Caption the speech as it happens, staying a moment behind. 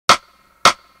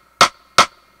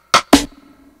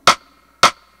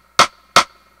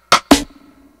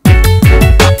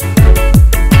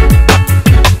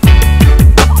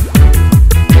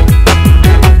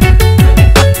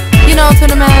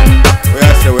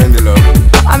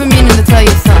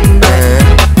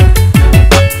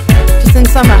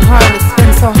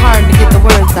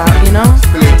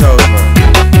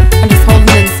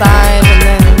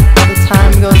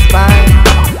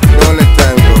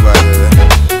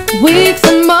Weeks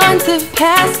and months have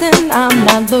passed and I'm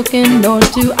not looking, nor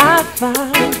do I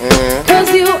find.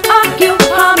 Cause you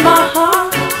occupy my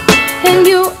heart and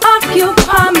you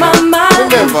occupy my mind. You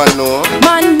never know.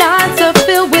 My nights are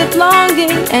filled with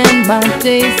longing and my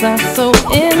days are so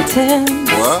intense.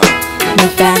 What? The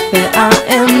fact that I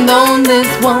am the only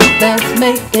one that's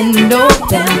making no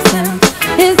damn sense.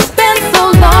 It's been so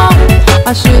long,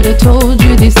 I should have told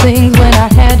you these things when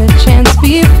I had a chance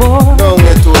before. Don't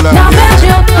get too long. Now that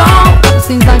you're gone, it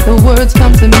seems like the words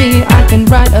come to me. I can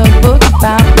write a book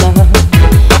about love.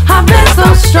 I've been so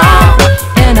strong,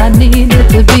 and I needed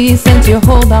to be since your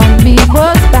hold on me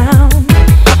was bound.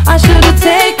 I should have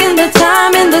taken the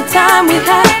time and the time we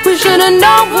had. We should have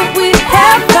known what we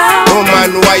have found. Oh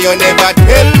man, why you never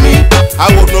tell me?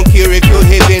 I wouldn't care if you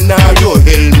heaven or you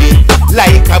hell me.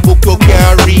 Like a book you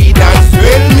can't read and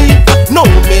swell me. No,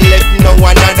 me let no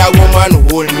another woman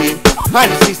hold me. And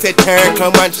she said her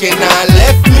come and she not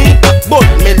left me. But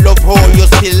me love how you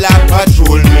still a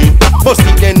patrol me. But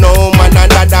see then no man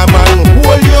another man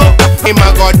hold you. Him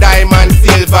a go diamond,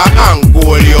 silver and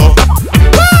gold you.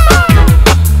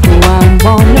 Oh, I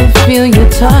wanna feel your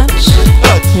touch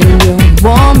and your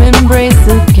warm embrace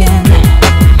again.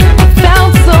 I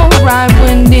felt so right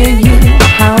when near you.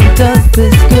 How does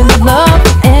this good love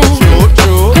end?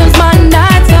 True. Cause my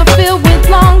nights are filled with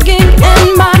longing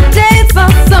and my days are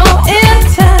so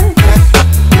intense.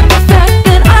 The fact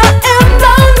that I am the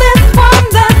only one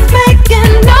that's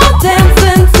making no damn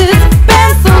sense. It's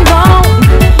been so long,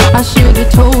 I should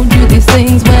have told you these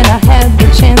things when I had the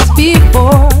chance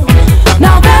before.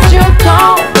 Now that you're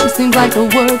gone, it seems like the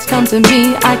words come to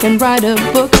me. I can write a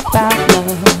book about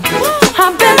love.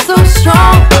 I've been so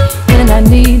strong, and I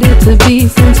needed to be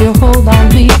since your hold on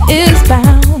me is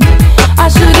bound. I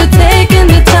should have